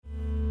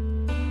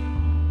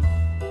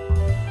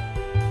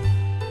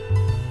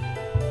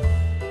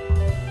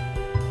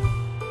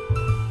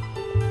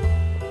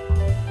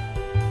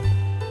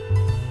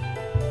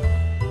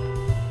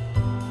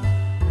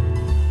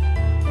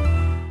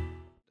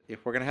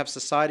we're going to have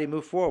society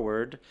move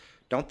forward,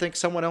 don't think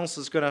someone else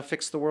is going to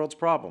fix the world's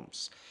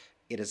problems.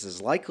 It is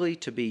as likely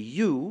to be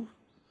you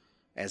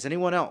as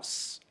anyone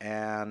else.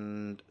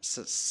 And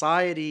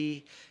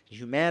society,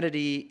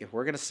 humanity, if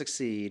we're going to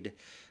succeed,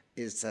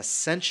 is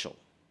essential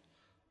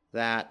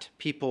that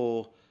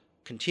people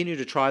continue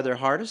to try their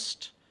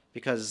hardest,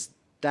 because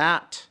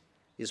that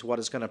is what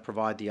is going to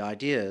provide the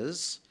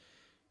ideas,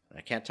 and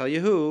I can't tell you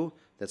who,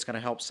 that's going to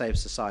help save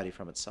society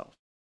from itself.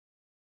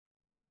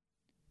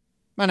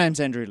 My name's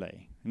Andrew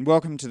Lee, and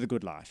welcome to The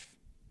Good Life,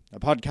 a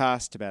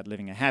podcast about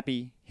living a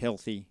happy,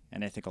 healthy,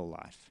 and ethical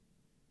life.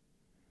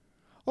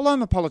 Although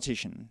I'm a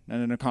politician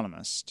and an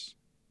economist,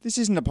 this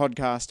isn't a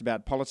podcast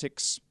about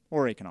politics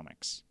or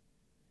economics.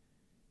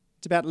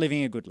 It's about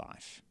living a good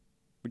life,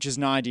 which is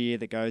an idea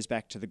that goes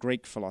back to the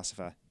Greek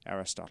philosopher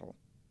Aristotle.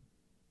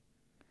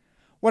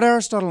 What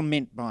Aristotle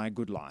meant by a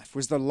good life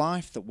was the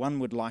life that one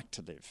would like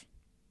to live,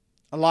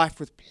 a life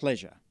with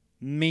pleasure,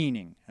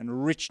 meaning,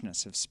 and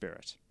richness of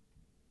spirit.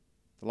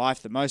 The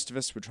life that most of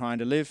us were trying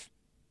to live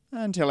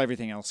until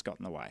everything else got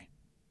in the way.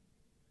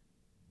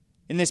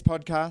 In this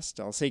podcast,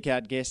 I'll seek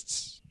out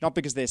guests not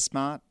because they're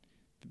smart,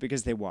 but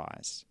because they're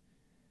wise.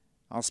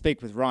 I'll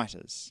speak with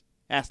writers,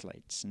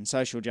 athletes, and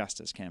social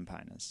justice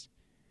campaigners,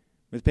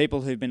 with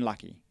people who've been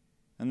lucky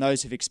and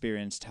those who've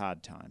experienced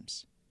hard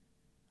times.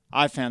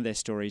 I've found their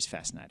stories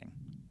fascinating,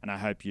 and I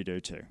hope you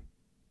do too.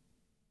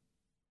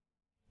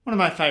 One of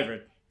my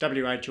favourite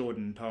W.H.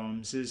 Auden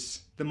poems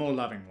is The More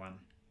Loving One.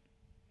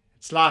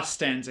 Its last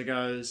stanza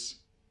goes,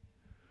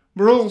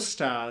 "Were all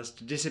stars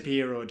to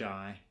disappear or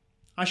die,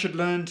 I should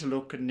learn to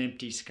look at an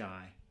empty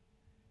sky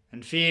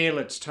and feel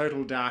its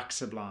total dark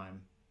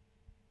sublime,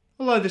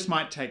 although this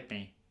might take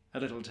me a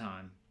little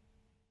time."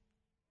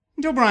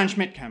 Until Brian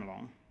Schmidt came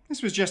along,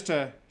 this was just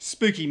a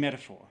spooky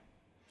metaphor.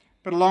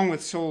 But along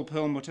with Saul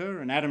Perlmutter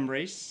and Adam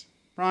Rees,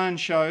 Brian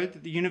showed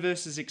that the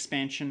universe's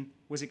expansion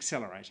was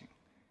accelerating.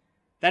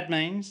 That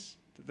means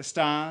that the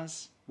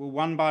stars will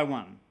one by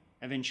one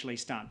eventually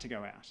start to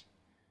go out.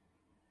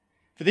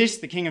 For this,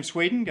 the King of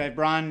Sweden gave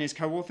Brian and his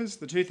co-authors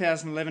the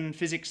 2011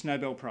 Physics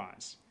Nobel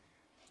Prize.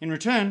 In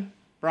return,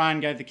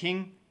 Brian gave the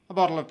King a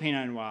bottle of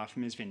Pinot Noir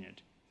from his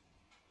vineyard.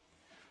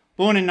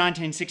 Born in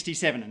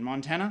 1967 in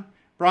Montana,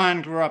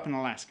 Brian grew up in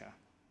Alaska.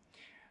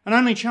 An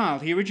only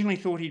child, he originally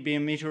thought he'd be a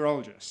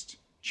meteorologist,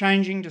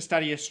 changing to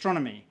study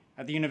astronomy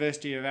at the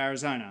University of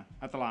Arizona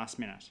at the last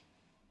minute.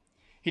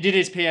 He did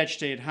his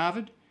PhD at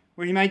Harvard,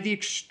 where he made the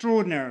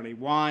extraordinarily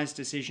wise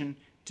decision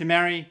to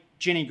marry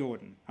Jenny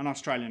Gordon, an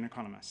Australian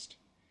economist.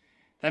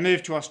 They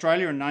moved to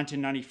Australia in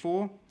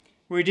 1994,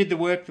 where he did the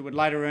work that would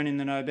later earn him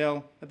the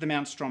Nobel at the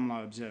Mount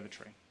Stromlo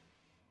Observatory.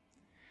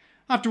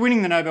 After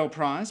winning the Nobel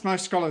Prize,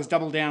 most scholars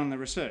doubled down on the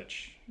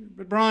research,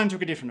 but Brian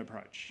took a different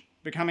approach,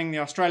 becoming the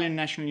Australian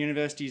National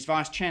University's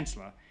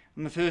Vice-Chancellor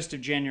on the 1st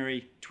of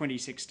January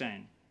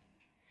 2016.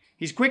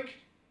 He's quick,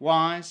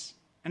 wise,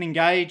 and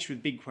engaged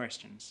with big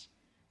questions.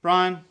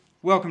 Brian,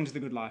 welcome to the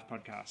Good Life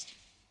podcast.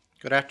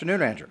 Good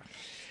afternoon, Andrew.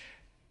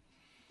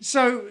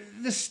 So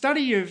the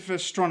study of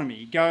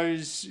astronomy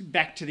goes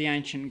back to the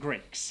ancient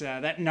Greeks,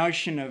 that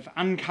notion of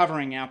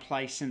uncovering our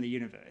place in the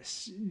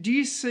universe. Do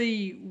you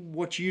see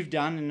what you've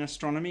done in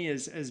astronomy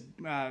as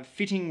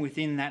fitting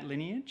within that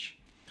lineage?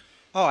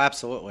 Oh,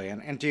 absolutely.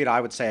 And indeed,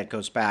 I would say it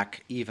goes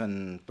back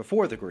even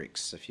before the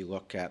Greeks. If you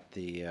look at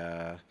the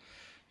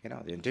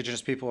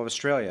indigenous people of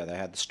Australia, they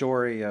had the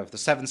story of the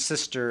Seven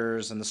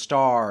Sisters and the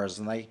stars,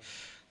 and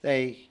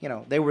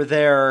they were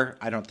there.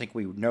 I don't think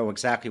we know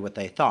exactly what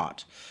they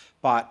thought,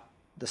 but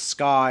the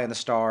sky and the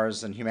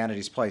stars and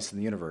humanity's place in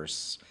the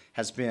universe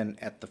has been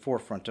at the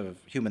forefront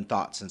of human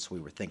thought since we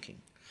were thinking.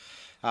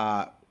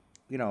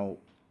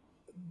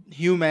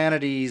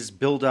 Humanity's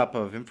buildup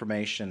of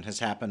information has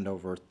happened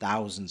over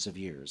thousands of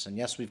years. And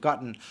yes, we've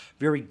gotten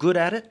very good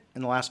at it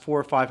in the last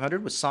 400 or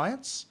 500 with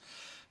science,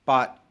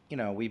 but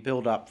we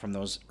build up from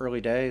those early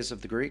days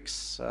of the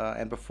Greeks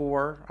and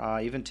before,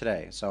 even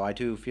today. So I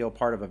do feel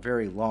part of a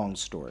very long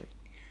story.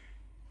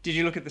 Did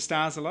you look at the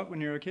stars a lot when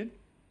you were a kid?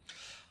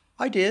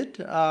 I did.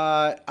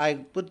 I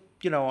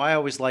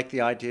always liked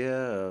the idea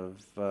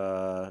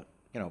of,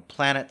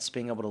 planets,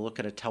 being able to look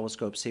at a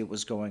telescope, see what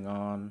was going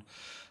on.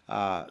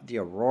 The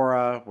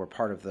aurora were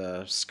part of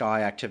the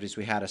sky activities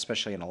we had,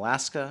 especially in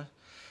Alaska.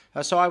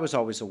 So I was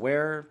always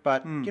aware,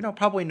 but,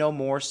 probably no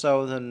more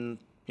so than,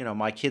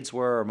 my kids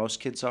were or most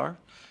kids are.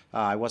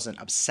 I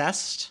wasn't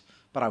obsessed,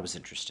 but I was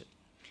interested.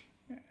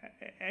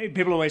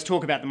 People always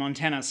talk about the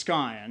Montana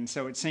sky, and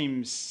so it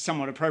seems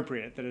somewhat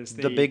appropriate that as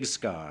the big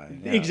sky.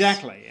 Yes.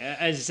 Exactly.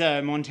 As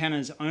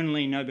Montana's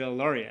only Nobel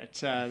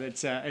laureate,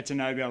 it's a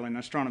Nobel in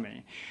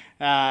astronomy.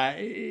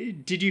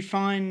 Did you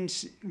find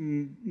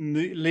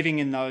living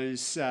in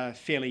those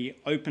fairly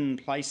open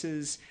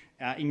places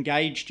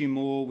engaged you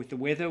more with the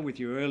weather, with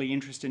your early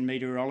interest in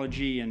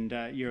meteorology and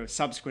your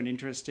subsequent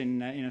interest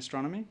in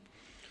astronomy?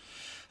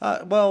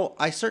 Well,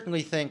 I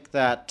certainly think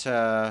that,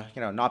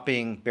 not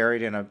being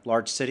buried in a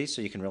large city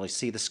so you can really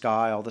see the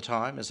sky all the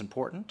time is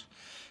important.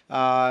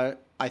 I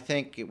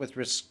think with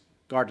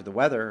regard to the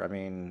weather, I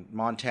mean,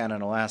 Montana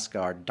and Alaska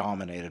are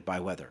dominated by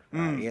weather.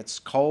 It's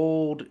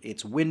cold,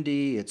 it's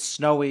windy, it's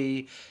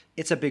snowy.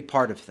 It's a big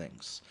part of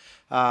things.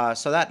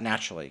 So that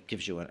naturally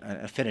gives you an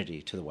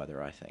affinity to the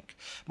weather, I think.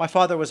 My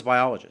father was a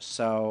biologist,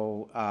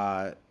 so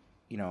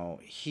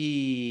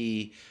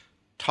he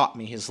taught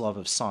me his love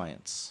of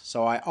science.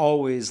 So I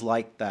always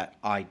liked that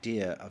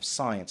idea of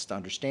science to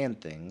understand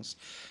things.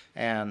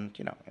 And,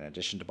 in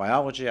addition to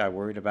biology, I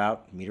worried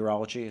about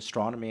meteorology,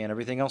 astronomy, and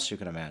everything else you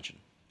can imagine.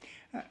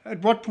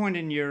 At what point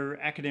in your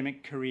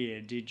academic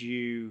career did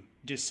you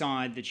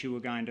decide that you were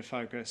going to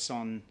focus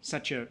on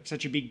such a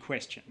big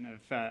question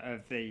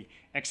of the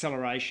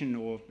acceleration,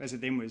 or as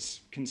it then was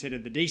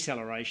considered, the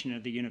deceleration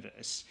of the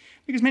universe?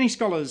 Because many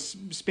scholars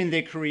spend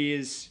their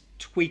careers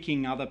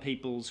tweaking other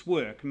people's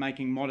work,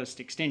 making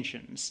modest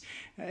extensions.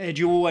 Had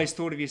you always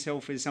thought of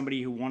yourself as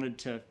somebody who wanted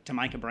to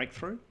make a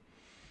breakthrough?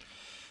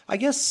 I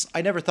guess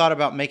I never thought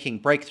about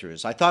making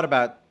breakthroughs. I thought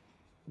about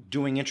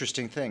doing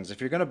interesting things.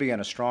 If you're going to be an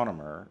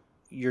astronomer,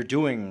 you're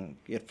doing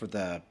it for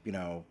the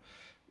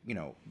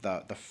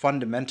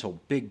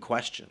fundamental big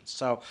questions.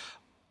 So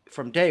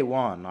from day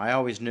one, I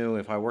always knew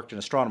if I worked in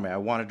astronomy, I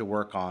wanted to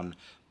work on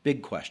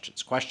big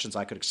questions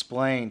I could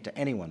explain to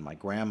anyone, my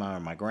grandma or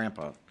my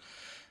grandpa.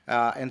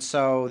 And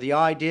so the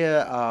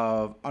idea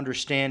of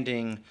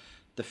understanding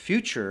the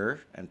future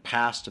and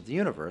past of the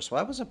universe,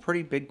 well, that was a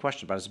pretty big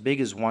question, about as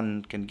big as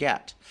one can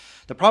get.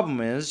 The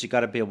problem is you got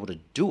to be able to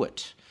do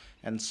it.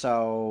 And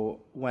so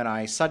when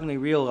I suddenly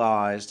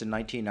realized in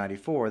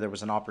 1994 there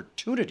was an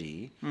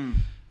opportunity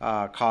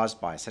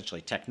caused by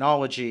essentially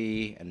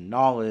technology and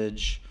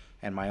knowledge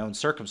and my own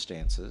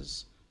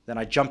circumstances, then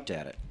I jumped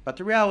at it. But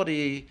the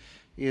reality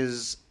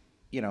is,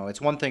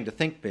 it's one thing to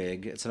think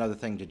big, it's another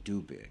thing to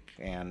do big.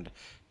 And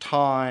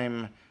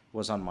time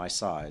was on my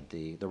side.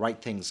 The right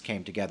things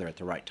came together at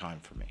the right time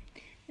for me.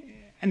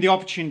 And the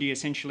opportunity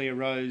essentially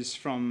arose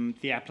from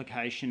the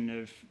application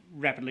of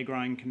rapidly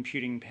growing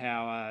computing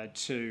power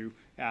to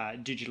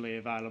digitally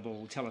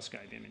available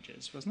telescope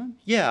images, wasn't it?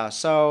 Yeah,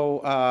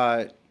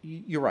 so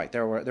you're right.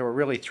 There were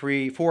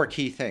really four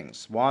key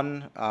things.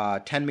 One,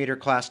 10-meter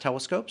class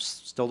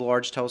telescopes, still the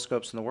largest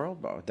telescopes in the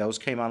world. Those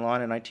came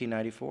online in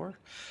 1994.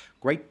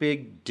 Great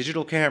big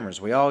digital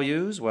cameras we all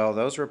use, well,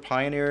 those were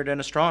pioneered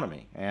in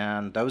astronomy,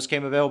 and those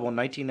came available in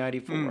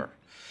 1994.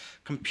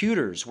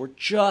 Computers were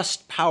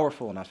just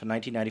powerful enough in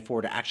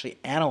 1994 to actually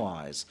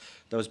analyze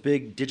those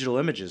big digital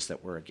images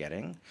that we're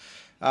getting.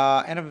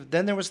 And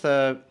then there was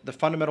the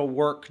fundamental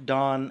work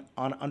done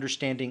on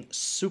understanding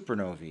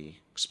supernovae,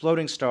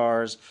 exploding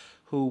stars,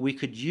 who we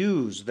could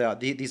use,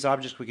 these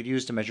objects we could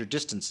use to measure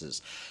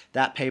distances.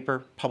 That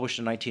paper published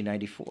in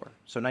 1994.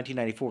 So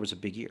 1994 was a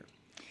big year.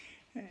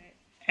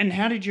 And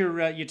how did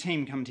your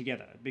team come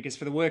together? Because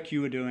for the work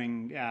you were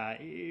doing,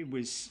 it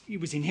was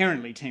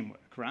inherently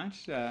teamwork,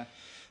 right?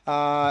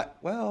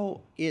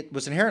 Well, it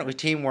was inherently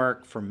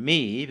teamwork for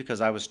me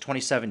because I was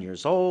 27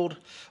 years old.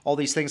 All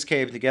these things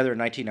came together in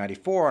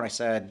 1994, and I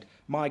said,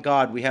 my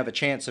God, we have a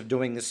chance of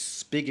doing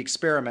this big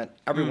experiment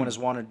everyone has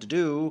wanted to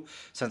do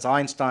since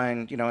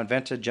Einstein,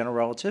 invented general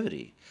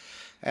relativity.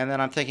 And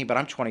then I'm thinking, but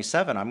I'm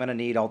 27. I'm going to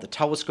need all the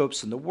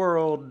telescopes in the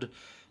world.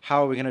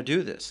 How are we going to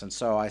do this? And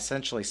so I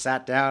essentially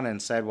sat down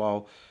and said,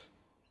 well,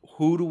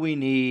 who do we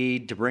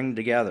need to bring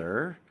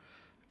together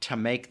to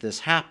make this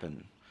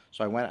happen?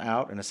 So I went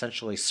out and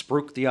essentially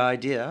spruiked the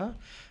idea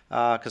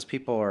because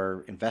people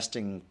are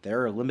investing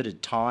their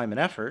limited time and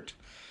effort,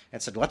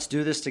 and said, let's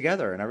do this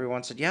together. And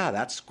everyone said, yeah,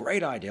 that's a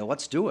great idea.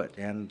 Let's do it.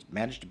 And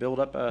managed to build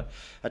up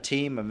a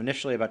team of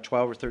initially about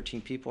 12 or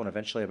 13 people and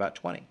eventually about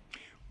 20.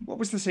 What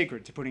was the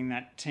secret to putting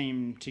that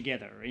team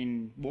together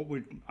in what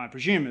would, I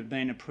presume, have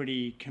been a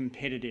pretty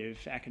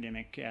competitive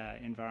academic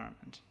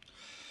environment?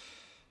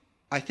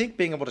 I think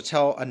being able to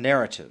tell a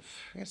narrative,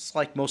 it's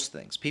like most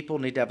things. People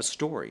need to have a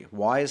story.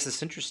 Why is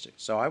this interesting?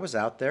 So I was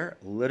out there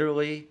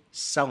literally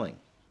selling.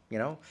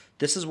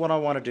 This is what I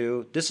want to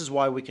do. This is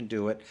why we can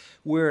do it.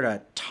 We're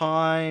at a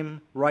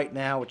time right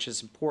now which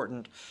is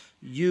important.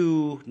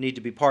 You need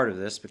to be part of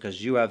this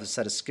because you have a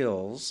set of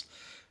skills.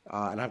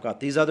 And I've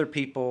got these other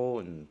people,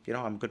 and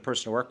I'm a good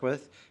person to work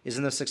with.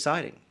 Isn't this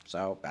exciting?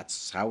 So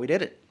that's how we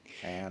did it.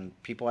 And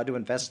people had to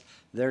invest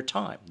their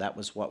time. That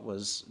was what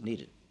was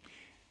needed.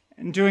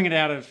 And doing it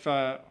out of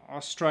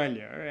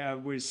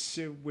Australia,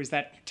 was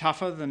that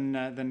tougher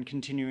than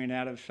continuing it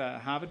out of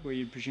Harvard, where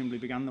you'd presumably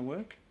begun the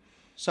work?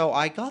 So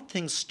I got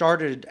things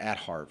started at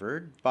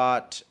Harvard,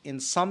 but in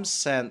some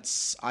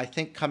sense, I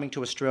think coming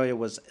to Australia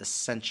was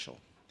essential.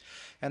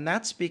 And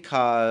that's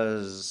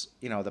because,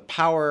 the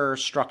power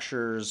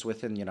structures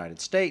within the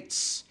United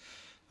States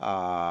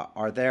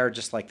are there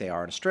just like they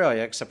are in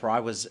Australia, except for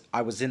I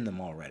was in them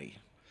already.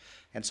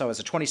 And so as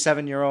a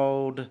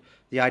 27-year-old,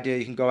 the idea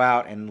you can go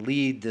out and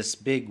lead this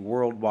big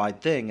worldwide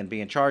thing and be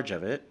in charge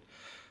of it,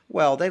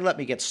 well, they let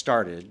me get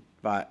started,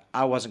 but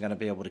I wasn't going to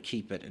be able to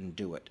keep it and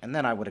do it. And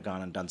then I would have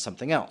gone and done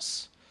something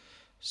else.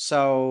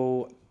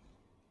 So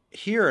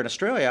here in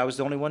Australia, I was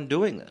the only one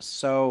doing this.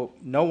 So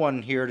no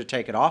one here to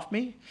take it off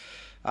me.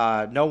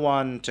 No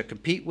one to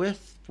compete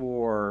with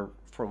for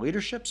for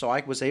leadership, so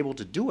I was able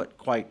to do it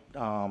quite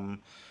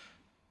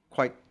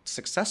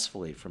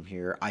successfully from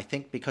here. I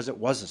think because it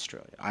was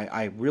Australia.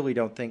 I really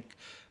don't think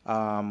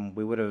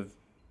we would have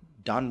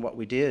done what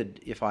we did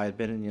if I had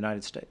been in the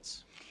United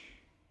States.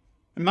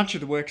 And much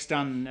of the work's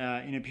done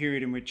in a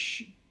period in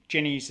which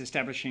Jenny's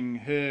establishing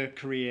her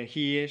career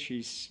here.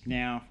 She's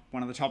now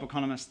one of the top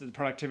economists at the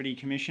Productivity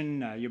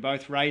Commission. You're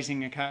both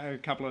raising a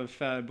couple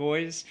of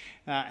boys.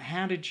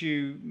 How did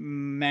you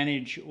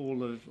manage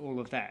all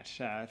of that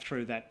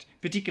through that,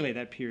 particularly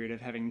that period of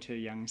having two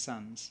young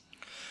sons?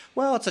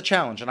 Well, it's a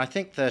challenge, and I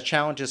think the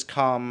challenges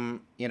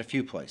come in a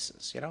few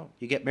places.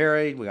 You get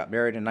married. We got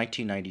married in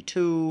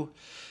 1992.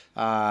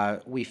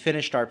 We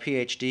finished our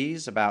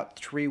PhDs about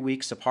 3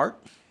 weeks apart,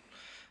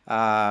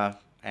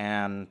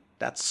 and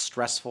that's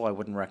stressful. I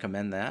wouldn't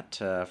recommend that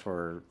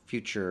for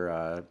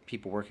future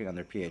people working on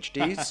their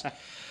PhDs.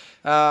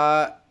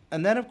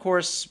 And then, of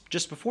course,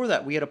 just before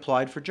that, we had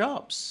applied for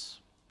jobs.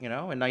 In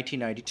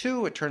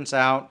 1992, it turns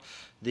out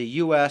the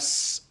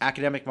U.S.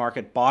 academic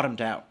market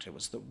bottomed out. It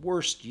was the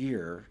worst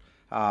year,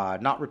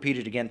 not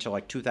repeated again until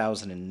like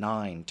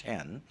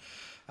 2009-10.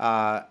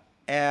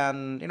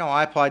 And,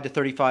 I applied to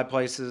 35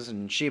 places,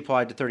 and she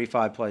applied to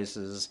 35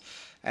 places.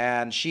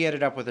 And she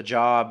ended up with a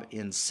job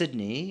in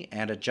Sydney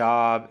and a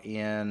job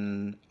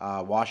in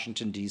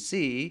Washington,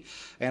 D.C.,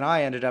 and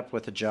I ended up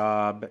with a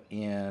job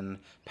in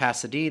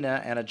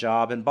Pasadena and a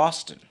job in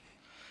Boston.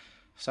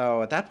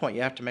 So at that point,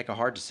 you have to make a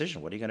hard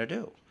decision. What are you going to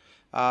do?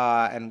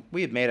 And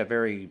we had made a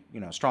very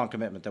strong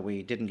commitment that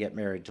we didn't get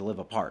married to live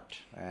apart.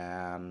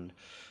 And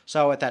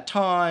so at that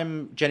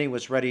time, Jenny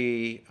was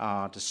ready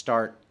to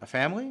start a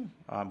family.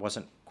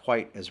 Wasn't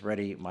quite as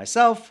ready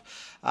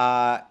myself,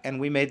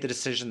 and we made the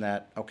decision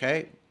that,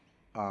 okay,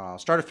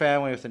 start a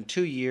family within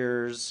 2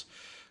 years.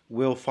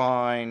 We'll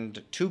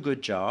find 2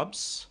 good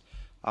jobs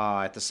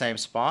at the same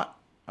spot.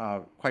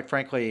 Quite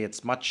frankly,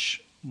 it's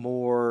much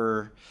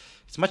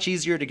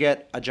easier to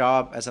get a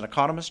job as an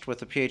economist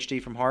with a PhD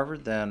from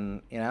Harvard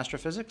than in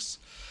astrophysics.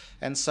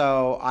 And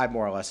so I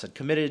more or less had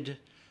committed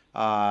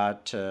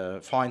to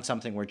find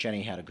something where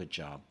Jenny had a good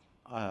job.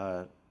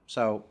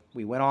 So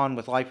we went on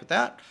with life with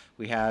that.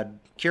 We had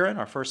Kieran,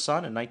 our first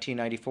son, in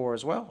 1994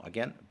 as well.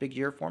 Again, a big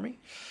year for me.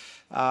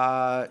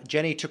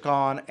 Jenny took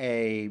on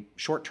a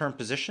short-term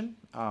position,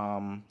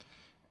 and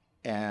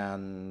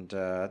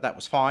that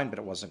was fine, but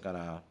it wasn't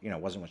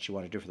wasn't what she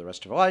wanted to do for the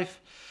rest of her life.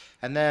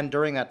 And then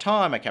during that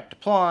time, I kept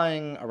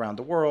applying around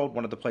the world.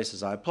 One of the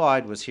places I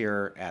applied was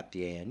here at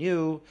the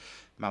ANU.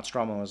 Mount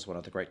Stromlo is one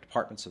of the great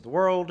departments of the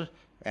world.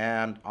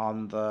 And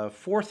on the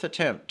 4th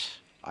attempt,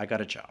 I got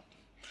a job.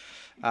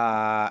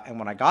 And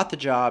when I got the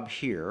job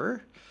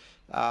here,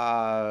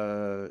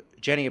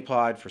 Jenny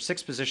applied for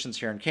 6 positions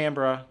here in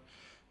Canberra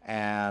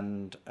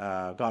and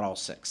got all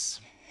 6.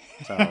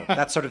 So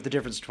that's sort of the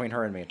difference between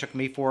her and me. It took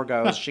me 4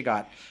 goes. She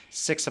got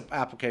 6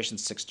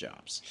 applications, 6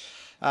 jobs.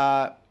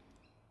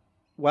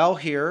 Well,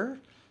 here,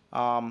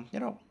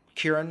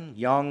 Kieran,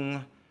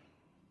 young,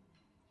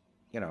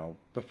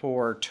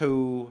 before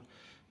 2,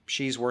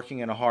 she's working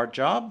in a hard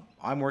job.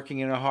 I'm working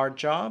in a hard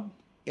job.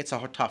 It's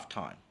a tough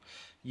time.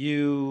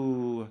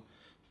 You're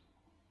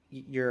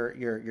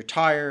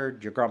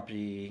tired, you're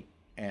grumpy,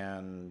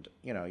 and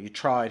you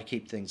try to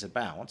keep things in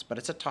balance, but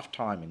it's a tough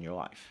time in your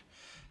life.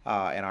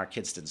 And our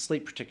kids didn't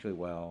sleep particularly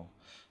well.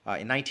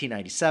 In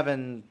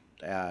 1997,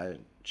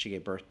 she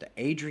gave birth to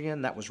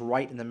Adrian. That was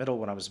right in the middle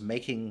when I was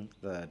making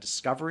the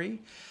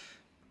discovery.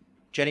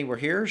 Jenny were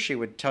here, she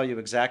would tell you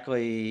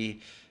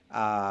exactly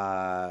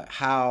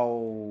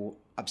how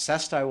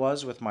obsessed I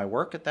was with my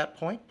work at that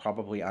point,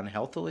 probably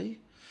unhealthily.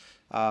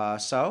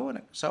 So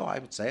I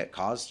would say it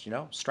caused,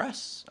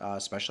 stress,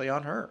 especially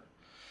on her.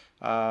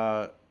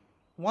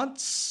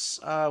 Once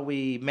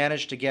we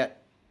managed to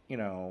get,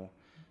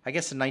 I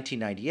guess in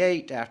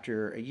 1998,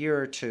 after a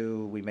year or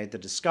 2, we made the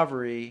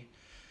discovery,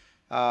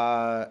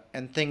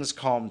 and things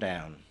calmed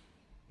down.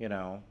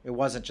 It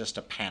wasn't just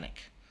a panic.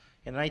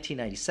 In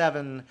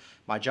 1997,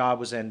 my job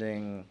was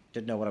ending,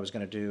 didn't know what I was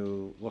going to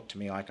do, looked to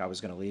me like I was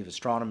going to leave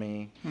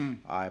astronomy.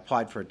 I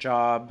applied for a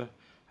job,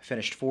 I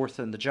finished 4th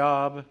in the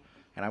job,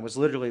 and I was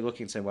literally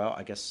looking and saying, well,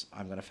 I guess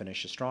I'm going to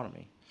finish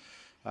astronomy.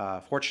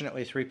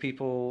 Fortunately, 3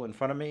 people in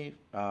front of me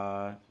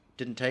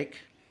didn't take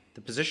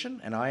the position,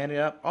 and I ended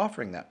up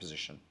offering that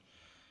position.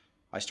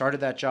 I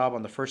started that job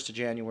on the 1st of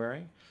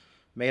January,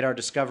 made our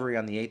discovery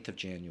on the 8th of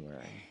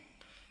January.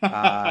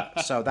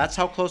 So that's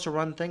how close a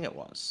run thing it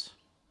was.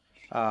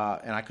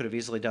 And I could have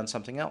easily done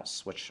something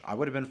else, which I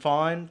would have been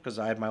fine because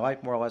I had my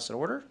life more or less in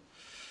order.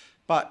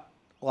 But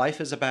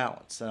life is a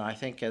balance. And I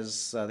think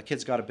as the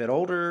kids got a bit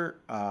older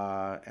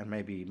and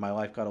maybe my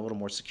life got a little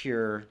more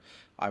secure,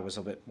 I was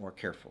a bit more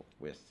careful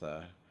with,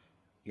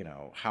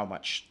 how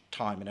much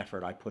time and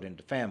effort I put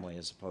into family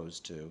as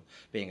opposed to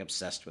being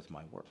obsessed with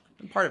my work.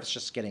 And part of it's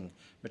just getting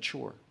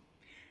mature.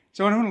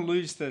 So I don't want to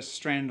lose the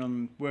strand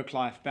on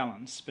work-life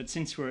balance, but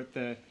since we're at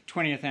the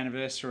 20th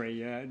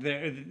anniversary,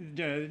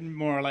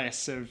 more or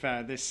less, of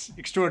this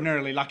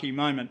extraordinarily lucky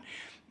moment,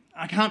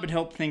 I can't but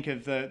help think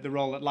of the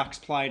role that luck's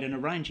played in a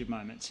range of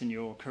moments in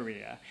your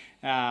career.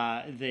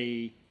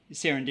 The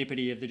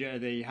serendipity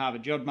of the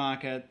Harvard job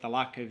market, the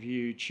luck of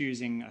you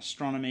choosing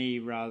astronomy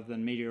rather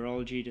than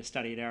meteorology to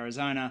study at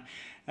Arizona.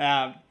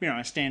 A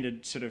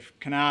standard sort of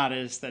canard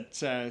is that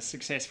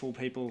successful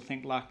people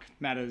think luck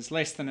matters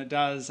less than it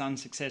does.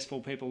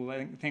 Unsuccessful people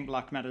think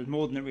luck matters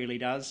more than it really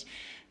does.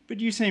 But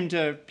you seem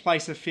to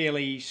place a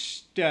fairly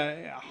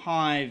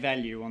high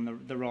value on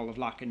the role of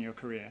luck in your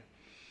career.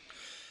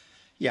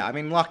 Yeah, I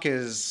mean, luck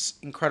is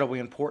incredibly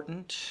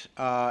important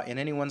in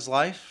anyone's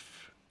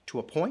life to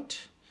a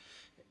point,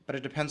 but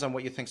it depends on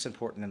what you think is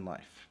important in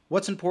life.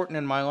 What's important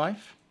in my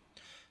life?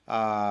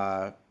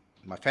 My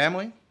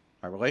family,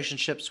 my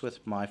relationships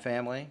with my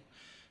family,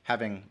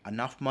 having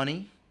enough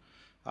money,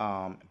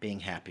 being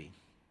happy.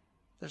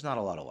 There's not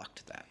a lot of luck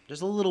to that.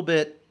 There's a little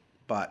bit,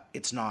 but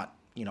it's not,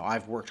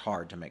 I've worked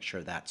hard to make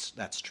sure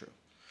that's true.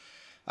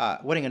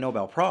 Winning a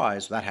Nobel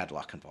Prize, that had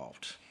luck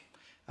involved.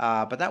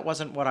 But that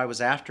wasn't what I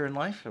was after in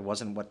life. It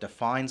wasn't what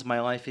defines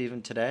my life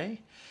even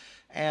today.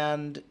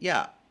 And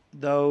yeah,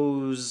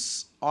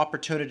 those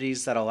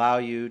opportunities that allow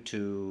you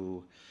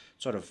to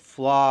sort of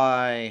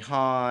fly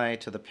high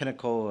to the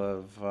pinnacle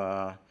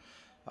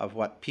of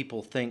what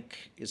people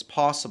think is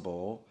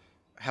possible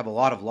have a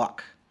lot of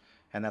luck.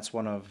 And that's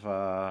one of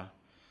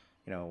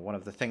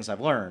the things I've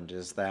learned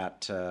is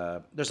that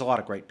there's a lot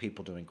of great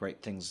people doing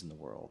great things in the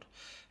world.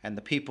 And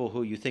the people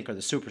who you think are the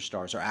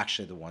superstars are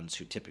actually the ones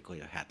who typically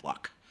have had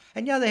luck.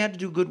 And yeah, they had to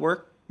do good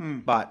work,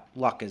 but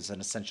luck is an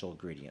essential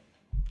ingredient.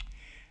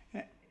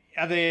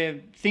 Are there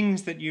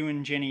things that you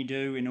and Jenny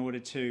do in order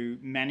to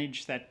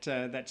manage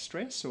that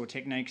stress, or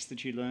techniques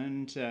that you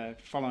learned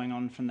following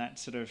on from that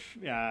sort of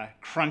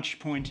crunch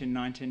point in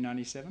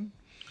 1997?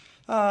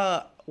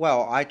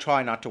 Well, I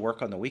try not to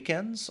work on the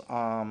weekends,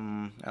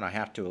 and I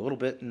have to a little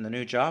bit in the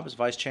new job as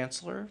vice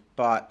chancellor,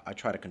 but I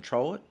try to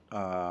control it.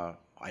 I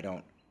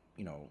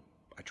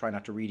try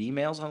not to read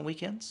emails on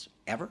weekends,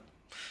 ever.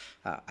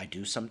 I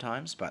do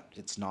sometimes, but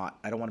it's not,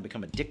 I don't want to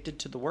become addicted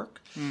to the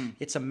work.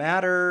 It's a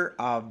matter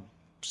of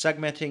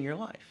segmenting your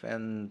life.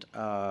 And,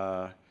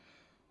 I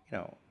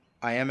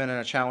am in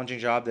a challenging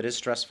job that is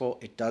stressful.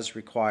 It does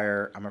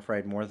require, I'm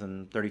afraid, more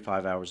than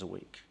 35 hours a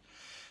week.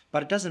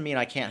 But it doesn't mean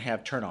I can't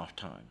have turn-off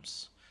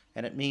times.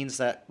 And it means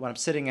that when I'm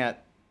sitting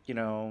at,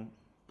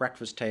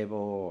 breakfast table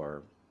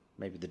or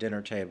maybe the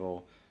dinner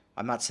table,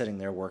 I'm not sitting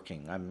there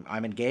working.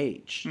 I'm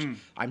engaged.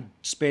 I'm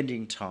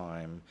spending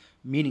time,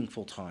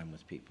 meaningful time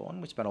with people.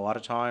 And we spend a lot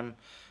of time,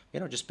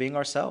 just being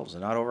ourselves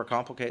and not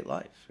overcomplicate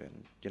life.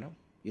 And,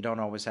 you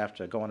don't always have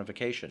to go on a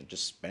vacation.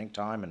 Just spending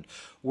time and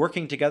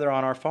working together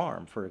on our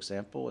farm, for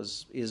example,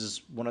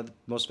 is one of the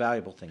most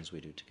valuable things we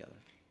do together.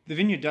 The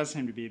vineyard does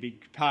seem to be a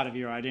big part of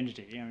your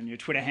identity. Your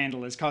Twitter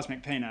handle is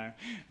Cosmic Pinot,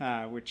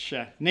 which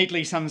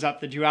neatly sums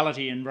up the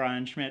duality in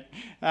Brian Schmidt.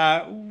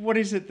 What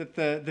is it that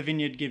the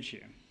vineyard gives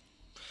you?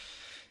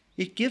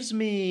 It gives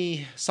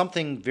me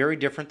something very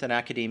different than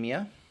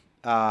academia.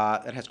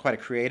 That has quite a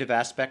creative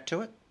aspect to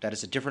it. That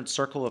is a different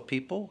circle of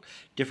people,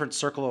 different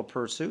circle of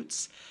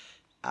pursuits,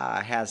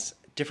 has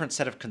a different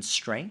set of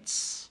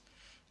constraints.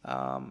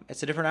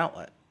 It's a different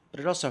outlet. But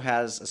it also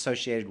has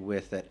associated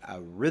with it a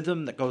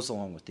rhythm that goes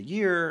along with the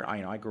year.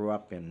 I grew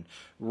up in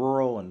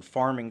rural and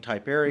farming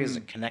type areas.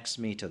 It connects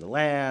me to the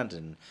land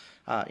and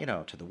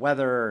to the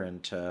weather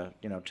and to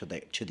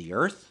the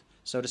earth,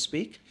 so to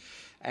speak.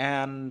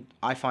 And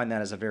I find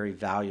that as a very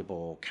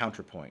valuable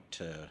counterpoint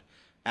to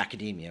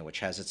academia, which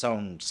has its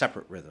own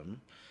separate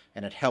rhythm,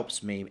 and it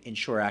helps me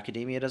ensure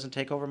academia doesn't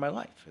take over my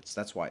life.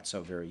 That's why it's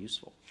so very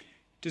useful.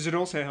 Does it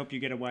also help you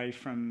get away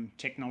from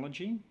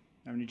technology?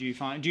 Do you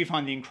find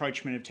the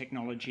encroachment of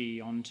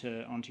technology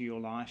onto your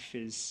life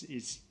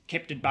is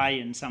kept at bay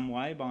in some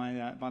way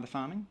by the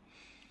farming?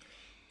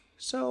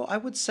 So I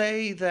would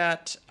say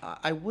that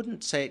I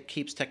wouldn't say it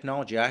keeps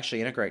technology. I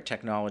actually integrate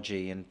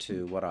technology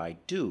into what I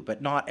do,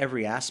 but not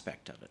every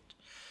aspect of it.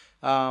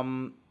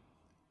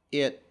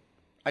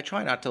 I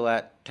try not to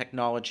let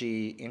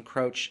technology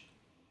encroach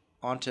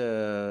onto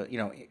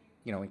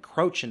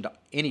encroach into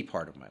any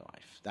part of my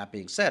life. That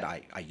being said,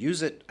 I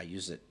use it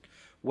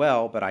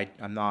well, but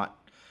I'm not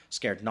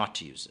scared not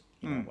to use it.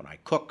 When I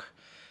cook,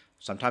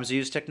 sometimes I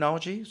use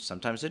technology,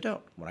 sometimes I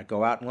don't. When I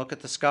go out and look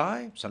at the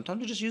sky,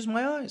 sometimes I just use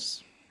my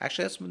eyes.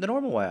 Actually, that's the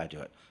normal way I do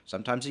it.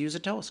 Sometimes I use a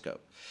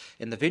telescope.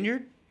 In the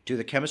vineyard, do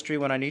the chemistry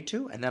when I need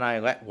to, and then I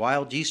let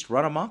wild yeast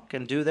run amok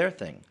and do their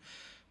thing.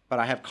 But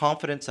I have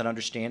confidence and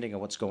understanding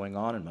of what's going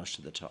on in most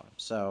of the time.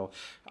 So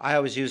I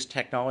always use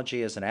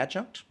technology as an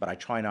adjunct, but I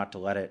try not to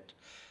let it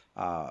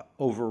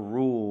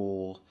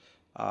overrule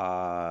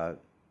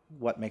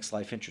what makes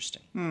life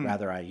interesting.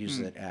 Rather, I use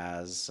it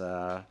as,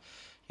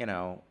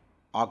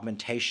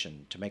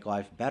 augmentation to make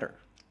life better.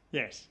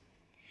 Yes.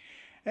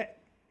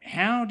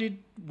 How did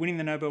winning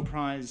the Nobel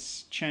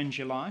Prize change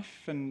your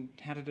life, and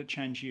how did it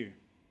change you?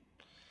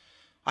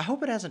 I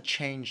hope it hasn't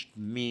changed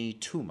me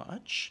too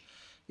much.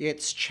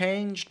 It's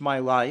changed my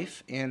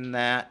life in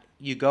that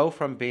you go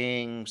from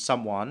being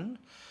someone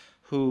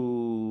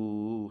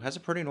who has a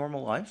pretty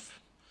normal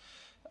life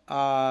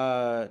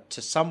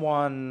to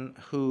someone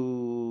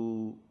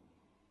who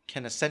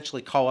can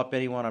essentially call up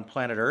anyone on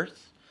planet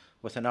Earth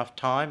with enough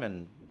time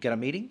and get a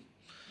meeting.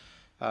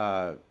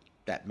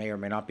 That may or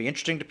may not be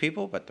interesting to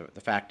people, but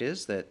the fact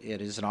is that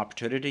it is an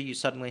opportunity you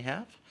suddenly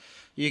have.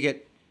 You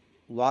get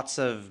lots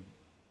of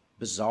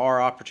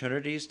bizarre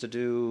opportunities to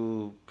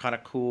do kind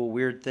of cool,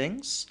 weird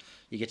things.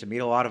 You get to meet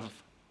a lot of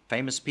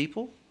famous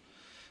people.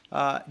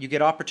 You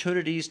get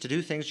opportunities to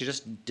do things you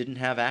just didn't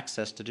have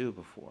access to do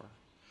before.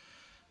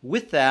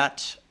 With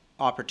that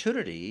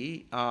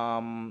opportunity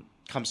comes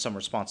some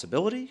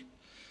responsibility,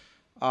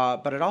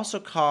 but it also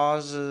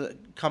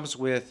comes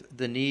with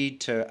the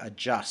need to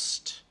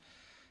adjust,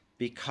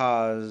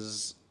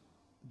 because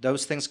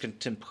those things can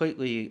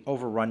completely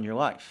overrun your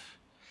life.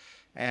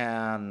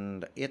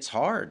 And it's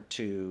hard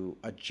to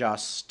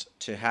adjust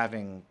to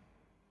having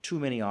too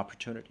many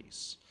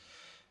opportunities.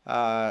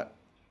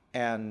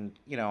 And,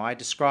 I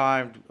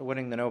described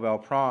winning the Nobel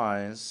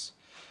Prize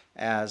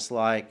as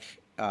like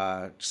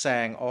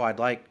saying, oh, I'd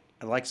like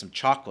some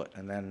chocolate,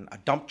 and then a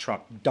dump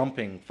truck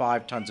dumping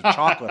 5 tons of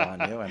chocolate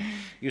on you, and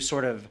you're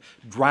sort of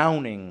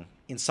drowning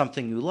in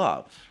something you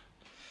love.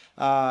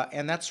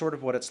 And that's sort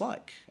of what it's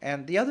like.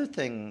 And the other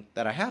thing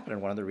that happened,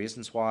 and one of the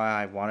reasons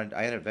why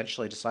I had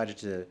eventually decided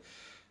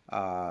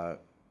to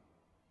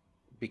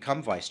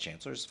become vice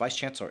chancellor. Vice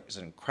chancellor is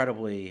an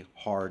incredibly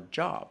hard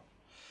job.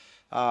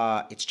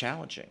 It's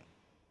challenging.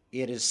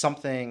 It is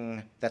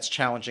something that's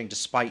challenging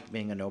despite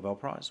being a Nobel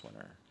Prize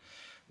winner.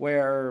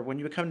 Where when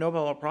you become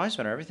Nobel Prize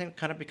winner, everything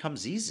kind of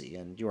becomes easy,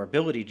 and your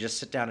ability to just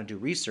sit down and do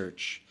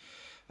research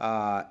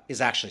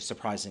is actually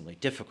surprisingly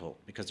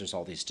difficult, because there's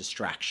all these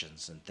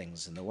distractions and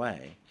things in the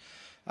way.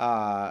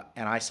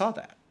 And I saw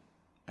that.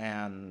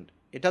 And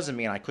it doesn't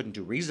mean I couldn't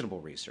do reasonable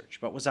research,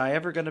 but was I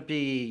ever going to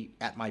be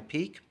at my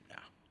peak? No,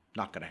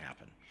 not going to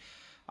happen.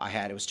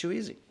 It was too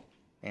easy.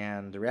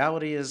 And the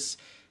reality is,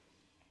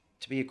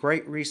 to be a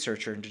great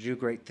researcher and to do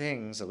great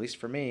things, at least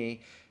for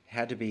me,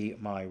 had to be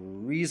my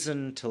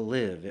reason to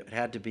live. It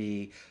had to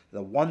be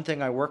the one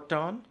thing I worked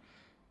on,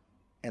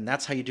 and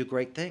that's how you do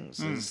great things.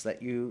 Is that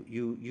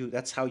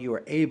that's how you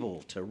are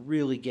able to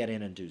really get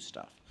in and do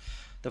stuff.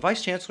 The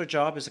vice chancellor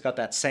job has got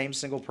that same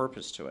single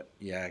purpose to it.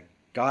 You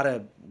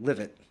gotta live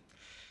it,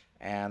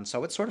 and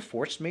so it sort of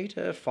forced me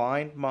to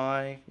find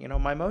my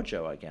my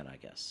mojo again, I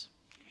guess.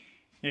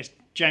 Yes,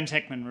 James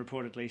Heckman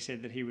reportedly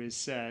said that he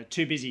was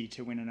too busy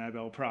to win a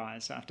Nobel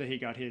Prize after he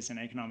got his in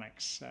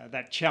economics.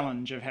 That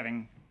challenge of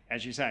having,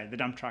 as you say, the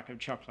dump truck of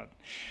chocolate.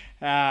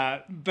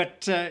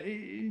 But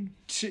in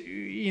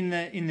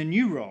the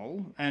new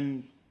role,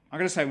 and I've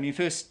got to say, when you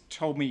first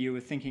told me you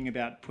were thinking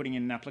about putting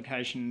in an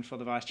application for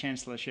the vice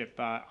chancellorship,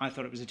 I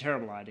thought it was a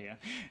terrible idea.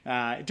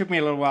 It took me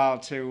a little while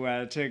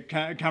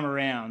to come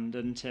around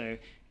and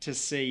to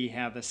see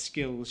how the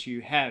skills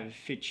you have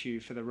fit you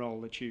for the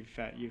role that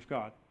you've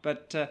got.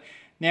 But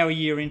now a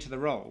year into the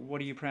role, what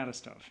are you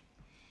proudest of?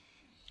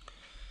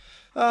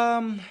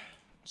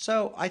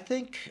 So I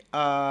think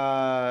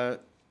a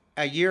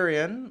year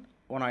in,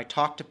 when I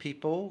talk to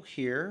people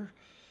here,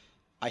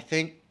 I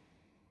think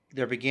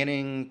they're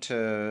beginning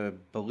to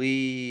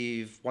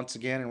believe once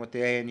again in what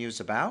the ANU is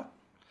about,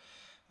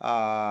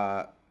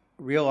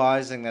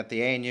 realizing that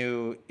the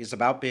ANU is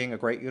about being a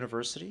great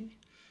university,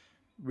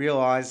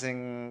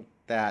 realizing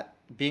that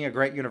being a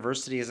great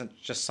university isn't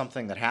just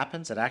something that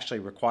happens. It actually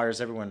requires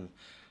everyone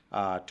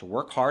to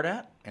work hard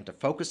at and to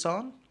focus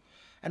on,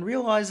 and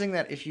realizing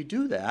that if you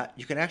do that,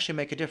 you can actually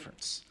make a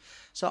difference.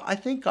 So I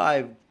think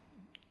I've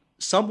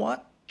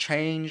somewhat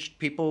changed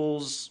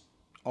people's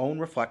own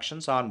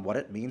reflections on what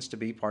it means to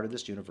be part of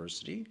this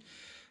university,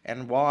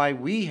 and why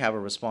we have a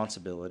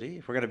responsibility,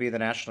 if we're going to be the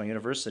national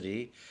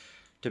university,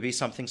 to be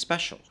something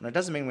special. And it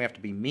doesn't mean we have to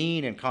be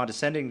mean and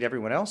condescending to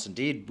everyone else.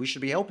 Indeed, we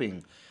should be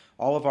helping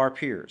all of our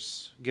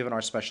peers, given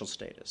our special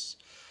status.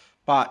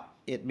 But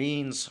it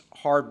means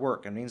hard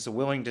work. It means the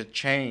willing to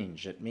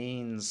change. It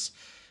means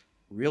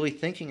really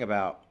thinking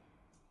about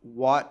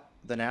what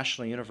the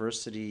National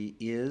University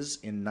is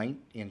in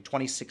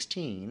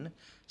 2016,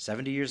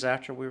 70 years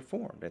after we were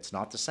formed. It's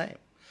not the same.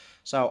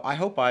 So I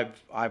hope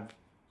I've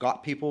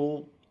got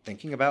people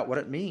thinking about what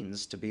it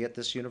means to be at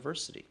this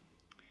university.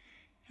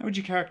 How would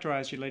you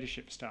characterize your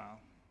leadership style?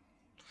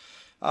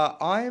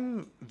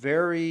 I'm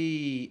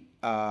very,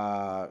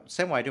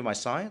 same way I do my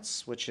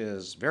science, which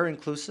is very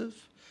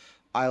inclusive.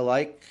 I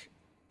like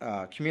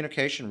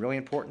communication, really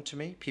important to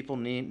me. People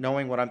need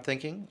knowing what I'm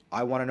thinking.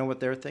 I want to know what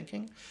they're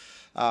thinking.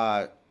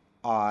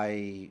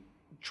 I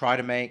try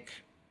to make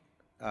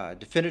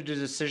definitive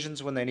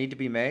decisions when they need to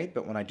be made,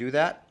 but when I do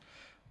that,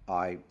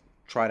 I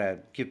try to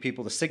give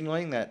people the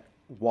signaling that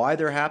why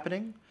they're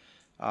happening,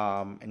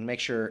 and make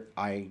sure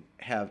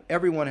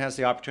everyone has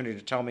the opportunity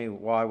to tell me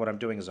why what I'm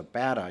doing is a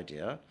bad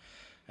idea,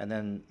 and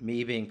then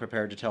me being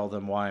prepared to tell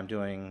them why I'm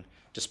doing,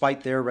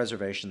 despite their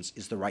reservations,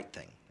 is the right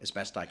thing, as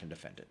best I can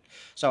defend it.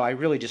 So I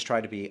really just try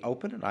to be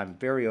open, and I'm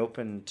very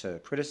open to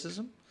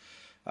criticism.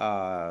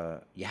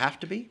 You have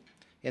to be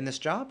in this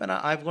job, and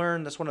I've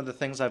learned, that's one of the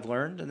things I've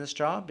learned in this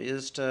job,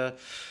 is to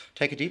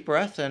take a deep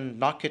breath and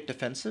not get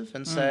defensive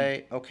and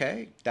say,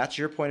 okay, that's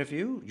your point of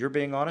view, you're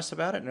being honest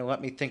about it, and let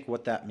me think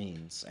what that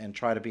means and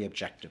try to be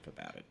objective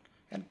about it.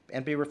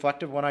 and be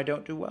reflective when I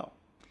don't do well.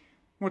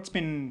 What's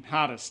been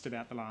hardest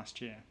about the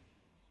last year?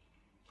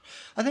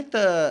 I think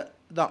the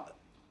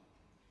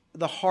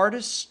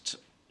hardest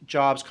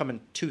jobs come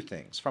in two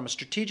things. From a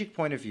strategic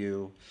point of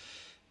view,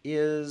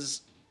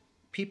 is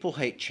people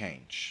hate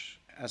change.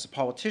 As a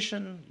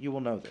politician, you will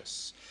know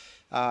this.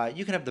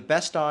 You can have the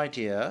best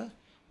idea,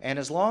 and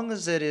as long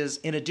as it is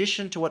in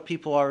addition to what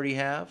people already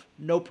have,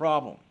 no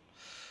problem.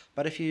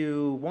 But if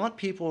you want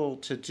people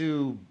to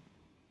do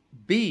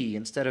B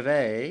instead of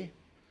A,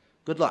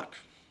 good luck.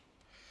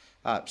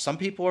 Some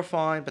people are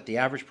fine, but the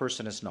average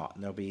person is not,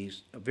 and there'll be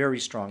a very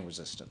strong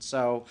resistance.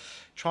 So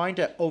trying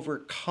to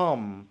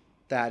overcome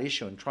that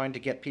issue and trying to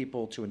get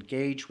people to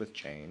engage with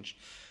change,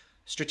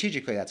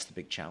 strategically, that's the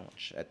big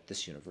challenge at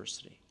this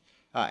university.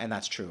 And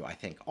that's true, I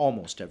think,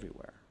 almost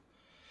everywhere.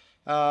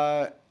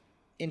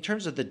 In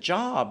terms of the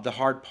job, the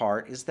hard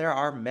part is there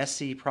are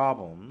messy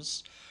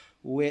problems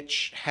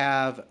which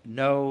have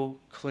no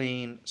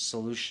clean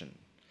solution.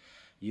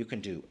 You can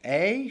do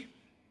A,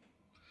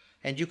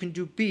 and you can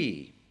do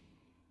B.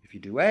 If you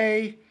do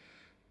A,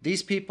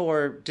 these people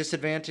are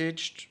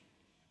disadvantaged.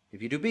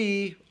 If you do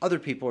B, other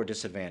people are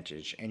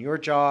disadvantaged. And your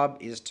job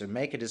is to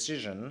make a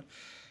decision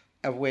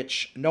of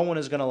which no one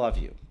is going to love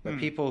you. But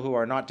people who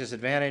are not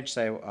disadvantaged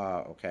say,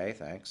 okay,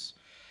 thanks.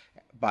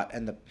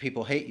 And the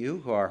people hate you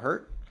who are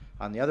hurt.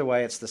 On the other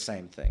way, it's the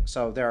same thing.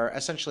 So there are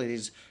essentially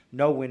these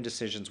no-win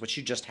decisions which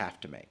you just have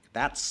to make.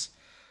 That's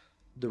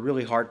the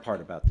really hard part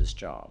about this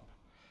job.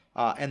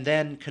 And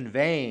then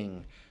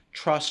conveying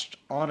trust,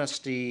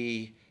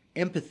 honesty,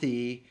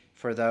 empathy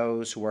for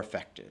those who are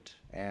affected.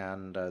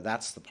 And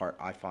that's the part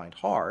I find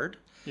hard.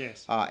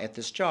 Yes. At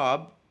this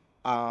job.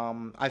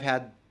 I've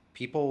had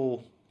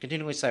people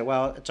continually say,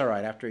 well, it's all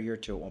right. After a year or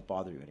two, it won't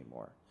bother you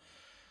anymore.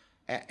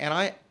 And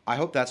I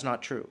hope that's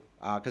not true,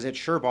 because it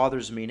sure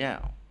bothers me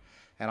now.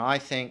 And I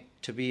think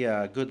to be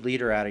a good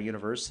leader at a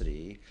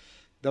university,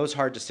 those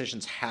hard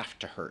decisions have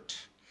to hurt.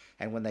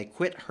 And when they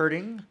quit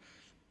hurting,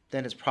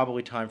 then it's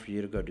probably time for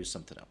you to go do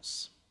something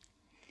else.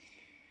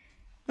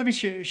 Let me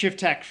shift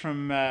tack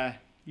from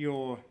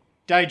your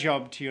day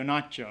job to your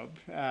night job,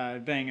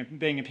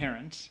 being a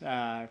parent,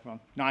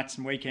 well, nights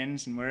and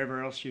weekends and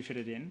wherever else you fit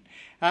it in.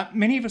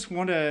 Many of us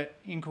want to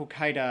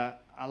inculcate a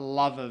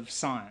love of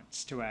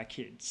science to our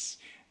kids.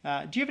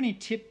 Do you have any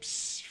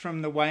tips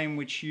from the way in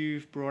which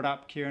you've brought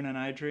up Kieran and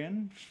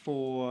Adrian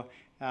for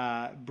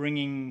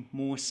bringing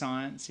more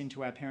science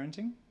into our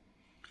parenting?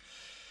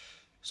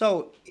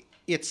 So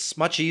it's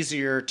much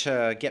easier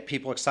to get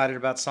people excited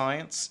about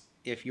science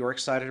if you're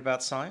excited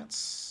about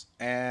science,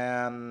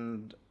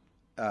 and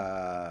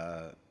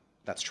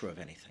that's true of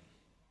anything.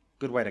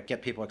 Good way to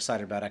get people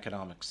excited about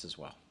economics as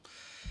well.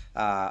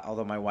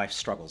 Although my wife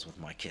struggles with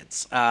my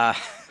kids.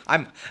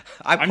 I'm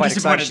quite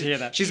excited to hear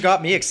that. She's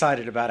got me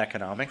excited about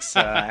economics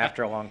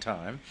after a long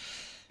time.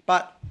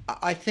 But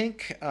I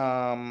think,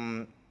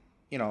 trying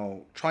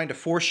to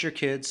force your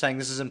kids, saying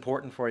this is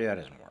important for you, that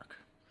doesn't work.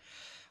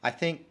 I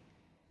think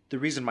the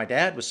reason my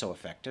dad was so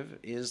effective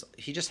is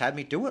he just had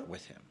me do it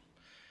with him.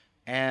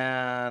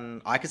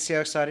 And I could see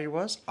how excited he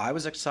was. I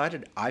was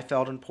excited. I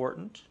felt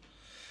important.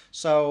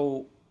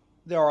 So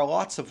there are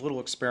lots of little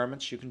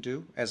experiments you can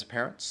do as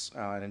parents.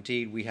 And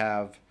indeed, we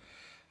have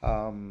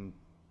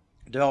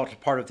developed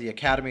part of the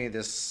Academy,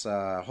 this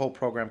whole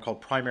program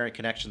called Primary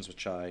Connections,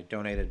 which I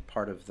donated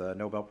part of the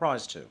Nobel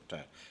Prize to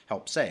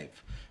help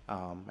save,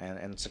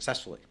 and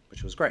successfully,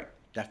 which was great.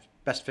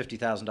 Best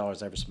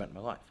 $50,000 I ever spent in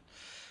my life.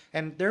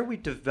 And there we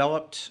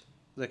developed,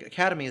 the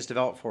Academy has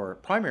developed for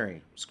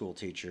primary school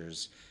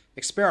teachers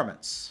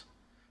experiments,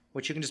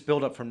 which you can just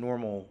build up from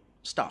normal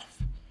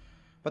stuff.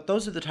 But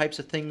those are the types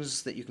of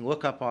things that you can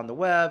look up on the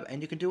web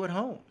and you can do at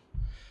home.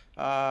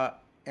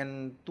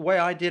 And the way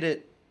I did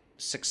it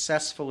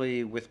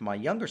successfully with my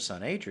younger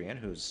son, Adrian,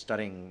 who's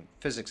studying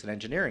physics and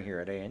engineering here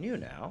at ANU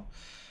now,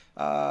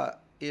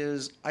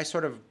 is I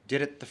sort of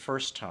did it the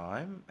first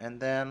time and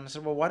then I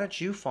said, well, why don't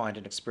you find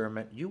an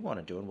experiment you want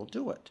to do and we'll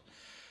do it.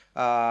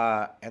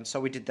 And so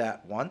we did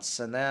that once,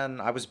 and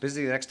then I was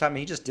busy the next time, and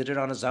he just did it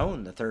on his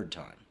own the third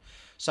time.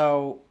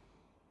 So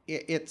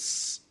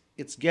it's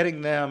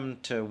getting them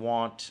to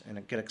want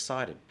and get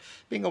excited.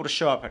 Being able to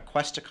show up at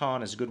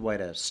Questacon is a good way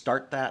to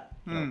start that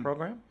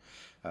program.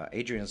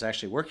 Adrian is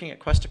actually working at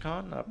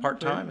Questacon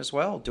part-time as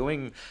well,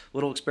 doing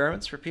little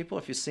experiments for people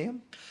if you see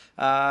them.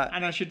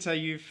 And I should say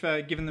you've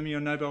given them your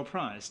Nobel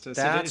Prize to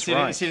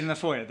sit in the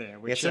foyer there,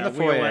 which it's in the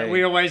foyer.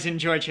 We always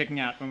enjoy checking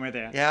out when we're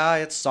there. Yeah,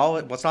 it's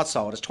solid. Well, it's not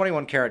solid. It's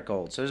 21 karat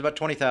gold. So there's about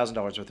 $20,000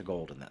 worth of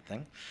gold in that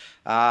thing.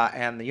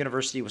 And the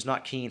university was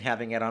not keen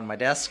having it on my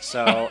desk,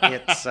 so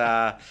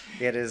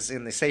it is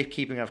in the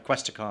safekeeping of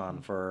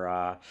Questacon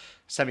for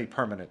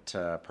semi-permanent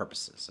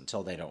purposes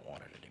until they don't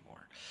want it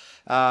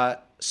anymore.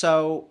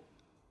 So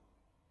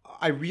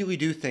I really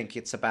do think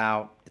it's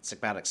about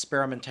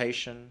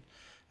experimentation.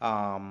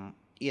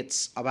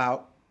 It's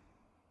about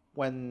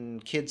when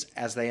kids,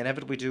 as they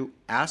inevitably do,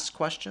 ask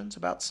questions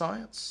about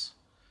science.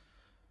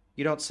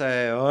 You don't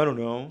say, oh, I don't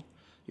know.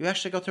 You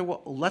actually go through,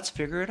 well, let's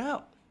figure it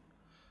out.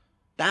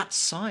 That's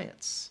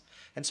science.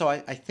 And so I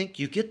think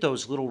you get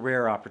those little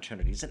rare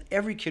opportunities, and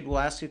every kid will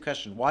ask you a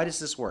question: why does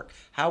this work?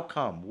 How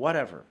come?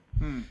 Whatever.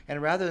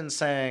 And rather than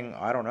saying,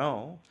 I don't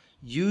know,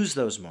 use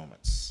those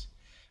moments.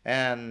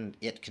 And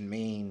it can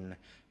mean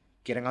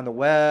getting on the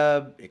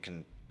web, it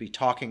can be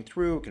talking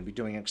through, it can be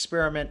doing an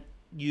experiment.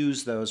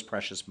 Use those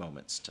precious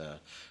moments to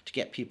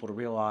get people to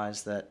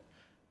realize that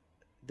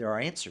there are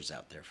answers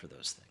out there for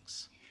those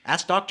things.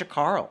 Ask Dr.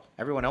 Carl.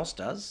 Everyone else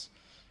does.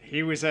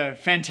 He was a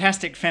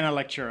fantastic Fenner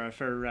lecturer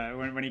for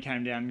when he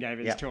came down and gave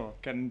his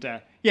talk.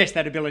 And yes,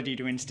 that ability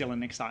to instill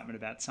an excitement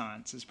about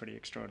science is pretty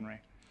extraordinary.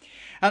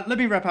 Let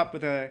me wrap up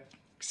with a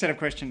set of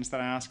questions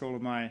that I ask all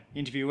of my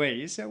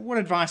interviewees. What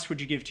advice would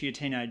you give to your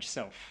teenage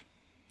self?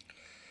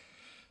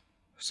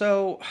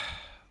 So,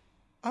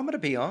 I'm going to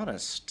be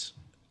honest.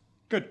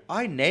 Good.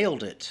 I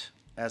nailed it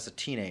as a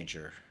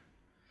teenager.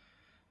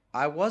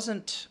 I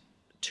wasn't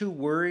too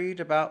worried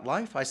about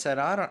life. I said,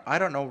 I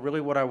don't know really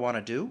what I want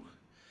to do.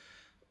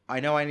 I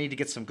know I need to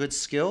get some good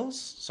skills,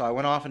 so I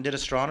went off and did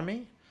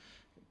astronomy.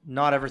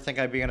 Not ever think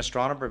I'd be an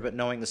astronomer, but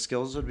knowing the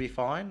skills would be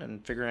fine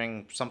and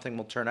figuring something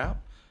will turn out.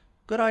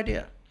 Good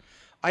idea.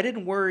 I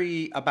didn't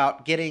worry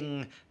about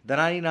getting the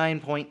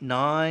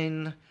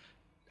 99.9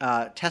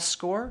 test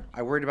score.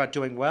 I worried about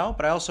doing well,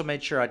 but I also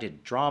made sure I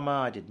did drama,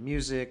 I did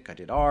music, I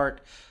did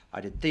art,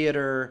 I did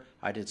theater,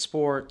 I did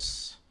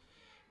sports.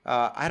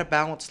 I had a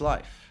balanced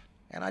life,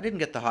 and I didn't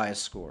get the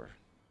highest score.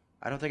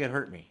 I don't think it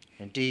hurt me.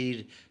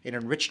 Indeed, it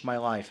enriched my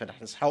life and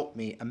has helped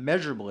me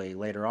immeasurably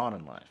later on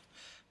in life.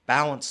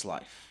 Balanced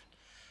life.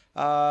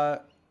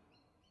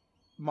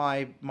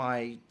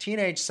 My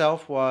teenage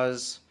self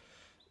was,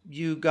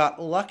 you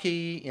got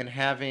lucky in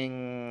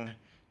having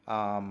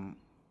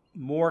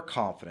more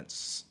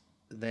confidence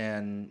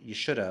than you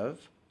should have.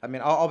 I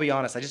mean, I'll be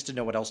honest, I just didn't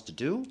know what else to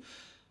do.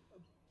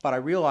 But I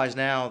realize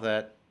now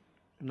that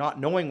not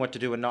knowing what to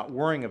do and not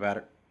worrying about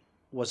it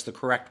was the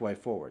correct way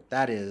forward.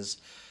 That is,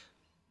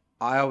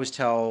 I always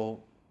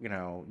tell,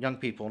 young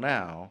people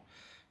now,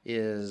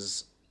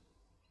 is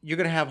you're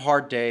going to have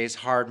hard days,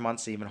 hard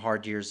months, even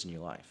hard years in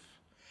your life.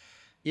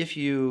 If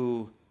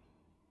you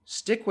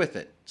stick with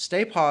it,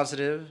 stay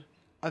positive,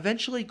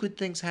 eventually good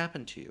things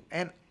happen to you.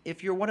 And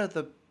if you're one of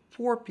the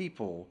poor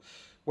people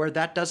where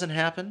that doesn't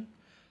happen,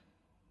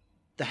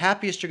 the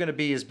happiest you're going to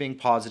be is being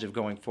positive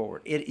going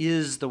forward. It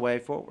is the way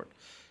forward.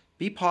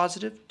 Be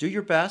positive, do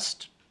your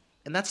best,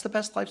 and that's the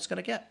best life's going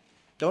to get.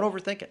 Don't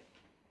overthink it.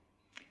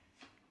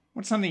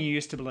 What's something you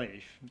used to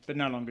believe but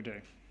no longer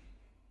do?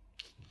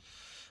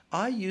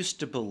 I used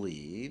to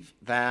believe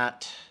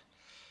that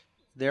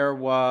there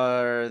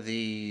were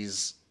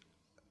these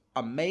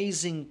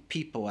amazing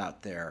people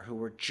out there who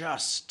were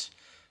just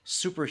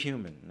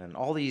superhuman, and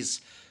all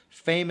these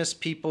famous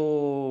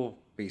people,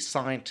 be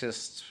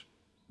scientists,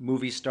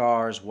 movie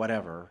stars,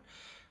 whatever,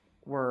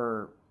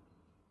 were,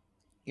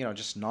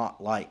 just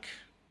not like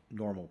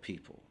normal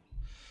people.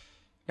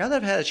 Now that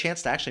I've had a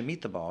chance to actually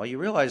meet them all, you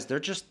realize they're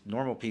just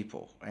normal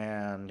people.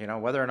 And,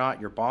 whether or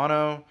not you're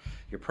Bono,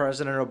 you're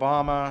President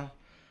Obama,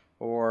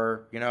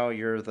 or,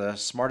 you're the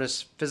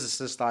smartest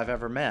physicist I've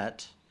ever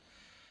met,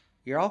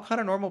 you're all kind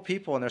of normal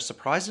people, and they're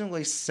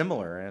surprisingly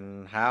similar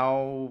in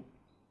how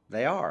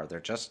they are.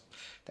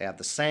 They have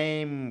the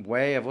same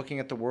way of looking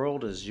at the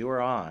world as you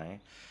or I,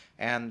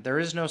 and there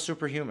is no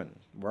superhuman.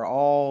 We're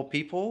all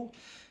people,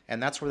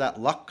 and that's where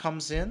that luck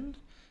comes in.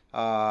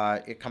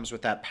 It comes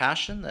with that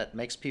passion that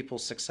makes people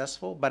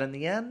successful, but in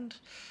the end,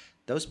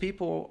 those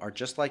people are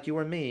just like you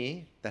or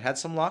me that had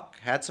some luck,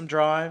 had some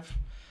drive,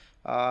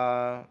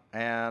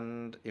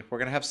 and if we're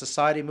going to have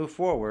society move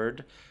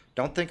forward,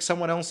 don't think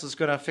someone else is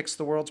going to fix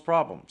the world's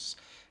problems.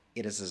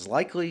 It is as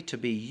likely to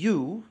be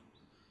you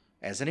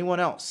as anyone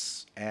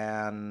else.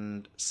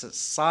 And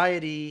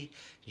society,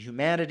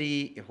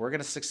 humanity, if we're going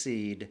to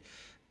succeed,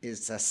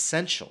 it's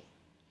essential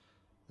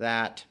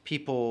that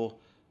people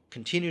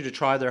continue to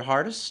try their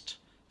hardest,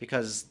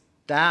 because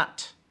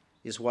that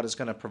is what is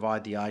going to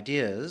provide the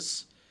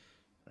ideas,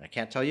 and I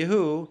can't tell you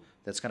who,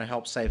 that's going to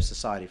help save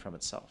society from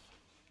itself.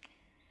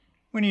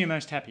 When are you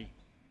most happy?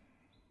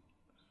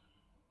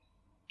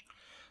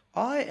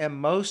 I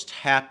am most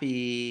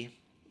happy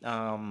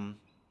all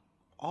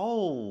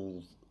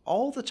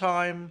the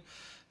time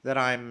that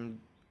I'm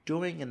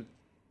doing and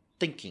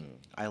thinking.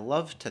 I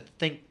love to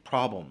think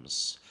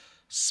problems,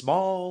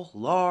 small,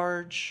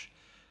 large,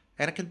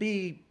 and it can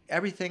be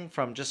everything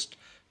from just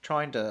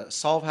trying to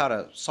solve how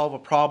to solve a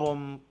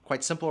problem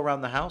quite simple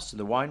around the house in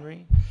the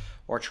winery,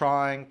 or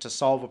trying to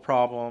solve a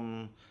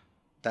problem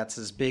that's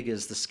as big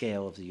as the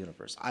scale of the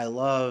universe. I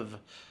love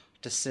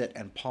to sit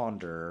and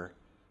ponder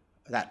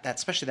that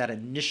especially that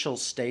initial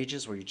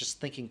stages where you're just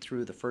thinking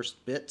through the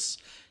first bits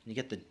and you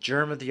get the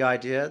germ of the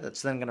idea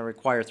that's then going to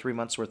require 3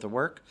 months worth of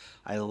work.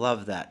 I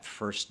love that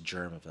first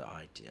germ of the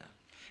idea.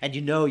 And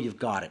you've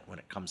got it when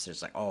it comes to,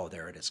 it's like, oh,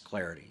 there it is,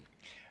 clarity.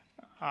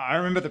 I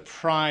remember the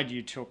pride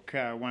you took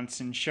once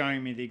in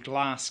showing me the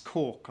glass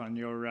cork on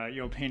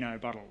your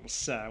Pinot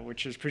bottles,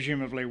 which is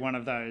presumably one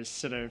of those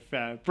sort of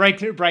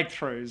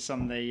breakthroughs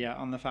on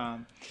the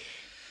farm.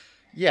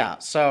 Yeah,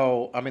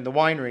 so, the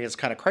winery is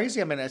kind of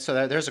crazy.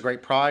 So there's a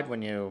great pride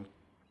when you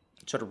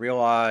sort of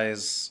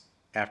realize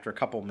after a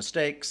couple of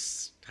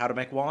mistakes how to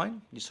make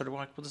wine. You sort of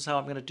like, well, this is how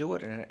I'm going to do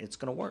it, and it's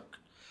going to work.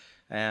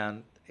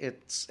 And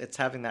it's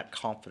having that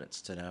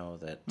confidence to know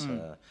that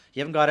you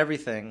haven't got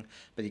everything,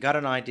 but you got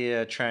an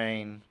idea,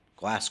 train,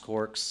 glass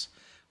corks,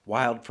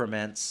 wild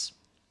ferments,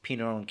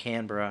 Pinot and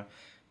Canberra,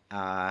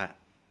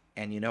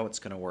 and you know it's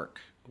going to work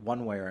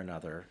one way or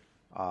another,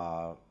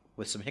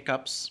 with some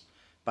hiccups,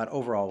 but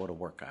overall it'll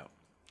work out.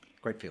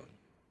 Great feeling.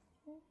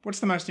 What's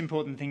the most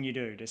important thing you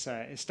do to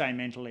stay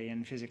mentally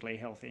and physically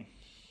healthy?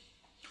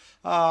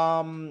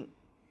 The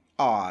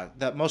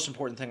most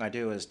important thing I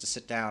do is to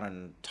sit down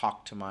and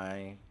talk to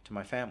my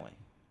family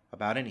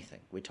about anything.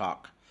 We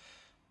talk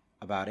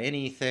about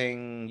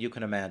anything you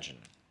can imagine.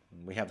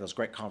 We have those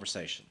great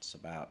conversations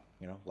about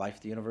life,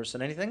 the universe,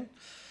 and anything.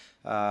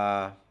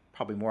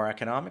 Probably more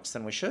economics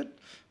than we should,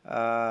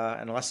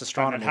 and less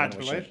astronomy than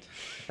we should.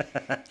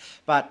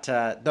 But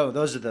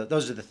those are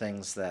the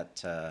things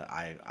that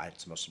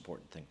it's the most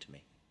important thing to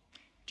me.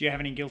 Do you have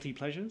any guilty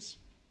pleasures?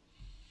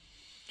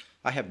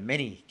 I have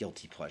many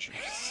guilty pleasures.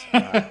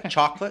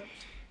 Chocolate,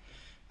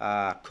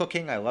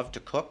 cooking. I love to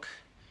cook,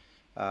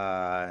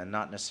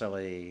 not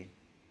necessarily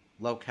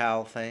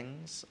locale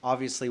things.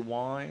 Obviously,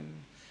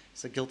 wine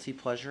is a guilty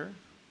pleasure.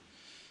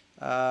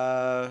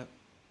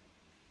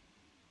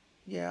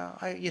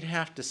 You'd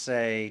have to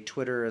say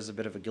Twitter is a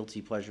bit of a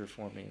guilty pleasure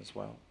for me as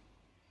well.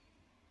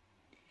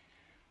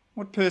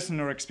 What person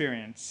or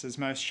experience has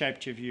most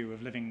shaped your view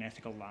of living an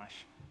ethical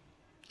life?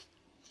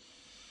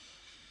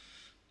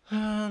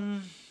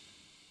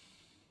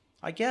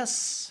 I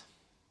guess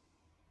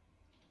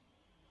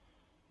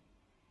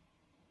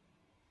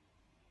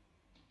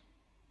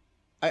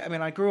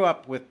I grew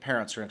up with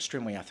parents who are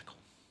extremely ethical.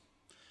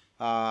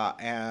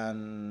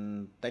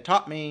 And they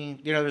taught me,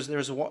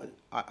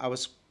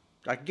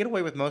 I could get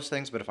away with most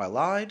things, but if I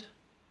lied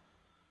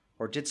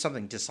or did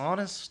something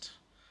dishonest,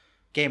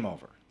 game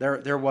over.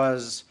 There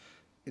was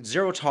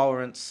zero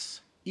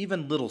tolerance,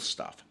 even little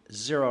stuff,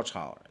 zero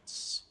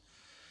tolerance.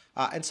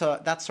 And so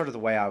that's sort of the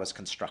way I was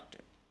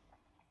constructed.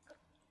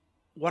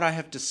 What I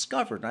have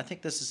discovered, and I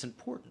think this is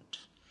important,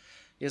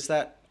 is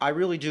that I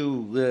really do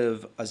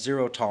live a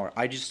zero tolerance.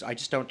 I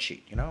just don't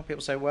cheat.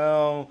 People say,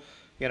 well,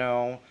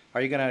 are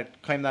you going to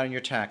claim that on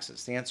your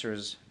taxes? The answer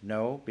is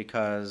no,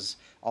 because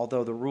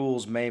although the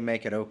rules may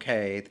make it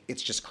okay,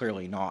 it's just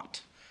clearly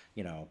not,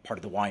 part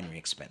of the winery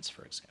expense,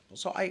 for example.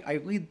 So I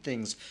lead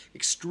things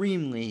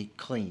extremely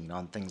clean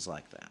on things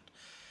like that.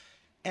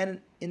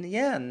 And in the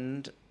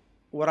end,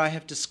 what I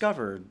have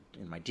discovered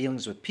in my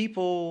dealings with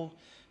people,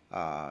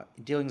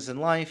 dealings in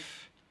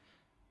life,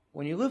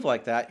 when you live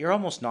like that, you're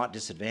almost not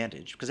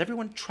disadvantaged because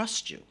everyone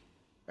trusts you.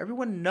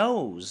 Everyone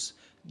knows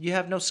you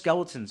have no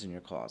skeletons in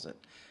your closet,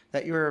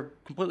 that you're a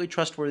completely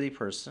trustworthy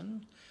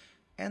person,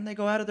 and they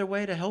go out of their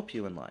way to help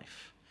you in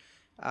life.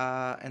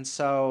 And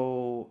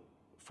so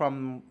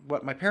from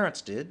what my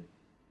parents did,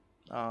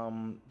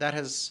 that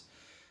has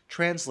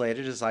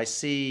translated as I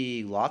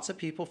see lots of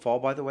people fall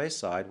by the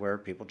wayside where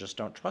people just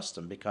don't trust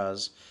them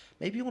because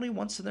maybe only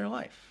once in their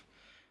life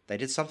they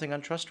did something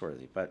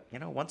untrustworthy. But,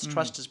 once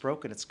trust is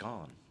broken, it's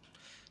gone.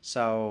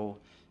 So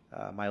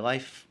my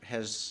life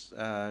has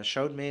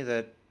showed me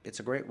that it's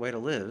a great way to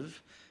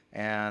live,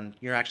 and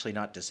you're actually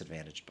not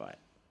disadvantaged by it.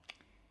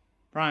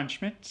 Brian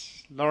Schmidt,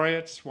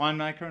 Laureate,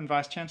 winemaker and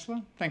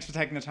Vice-Chancellor, thanks for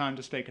taking the time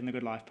to speak in the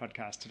Good Life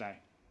podcast today.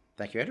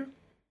 Thank you, Andrew.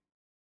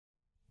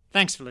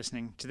 Thanks for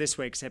listening to this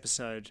week's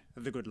episode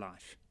of The Good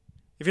Life.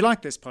 If you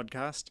like this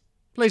podcast,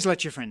 please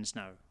let your friends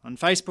know on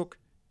Facebook,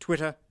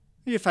 Twitter,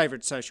 or your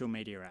favourite social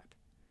media app.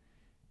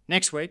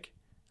 Next week,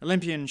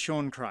 Olympian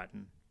Sean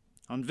Crichton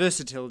on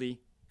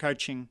versatility,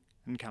 coaching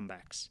and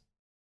comebacks.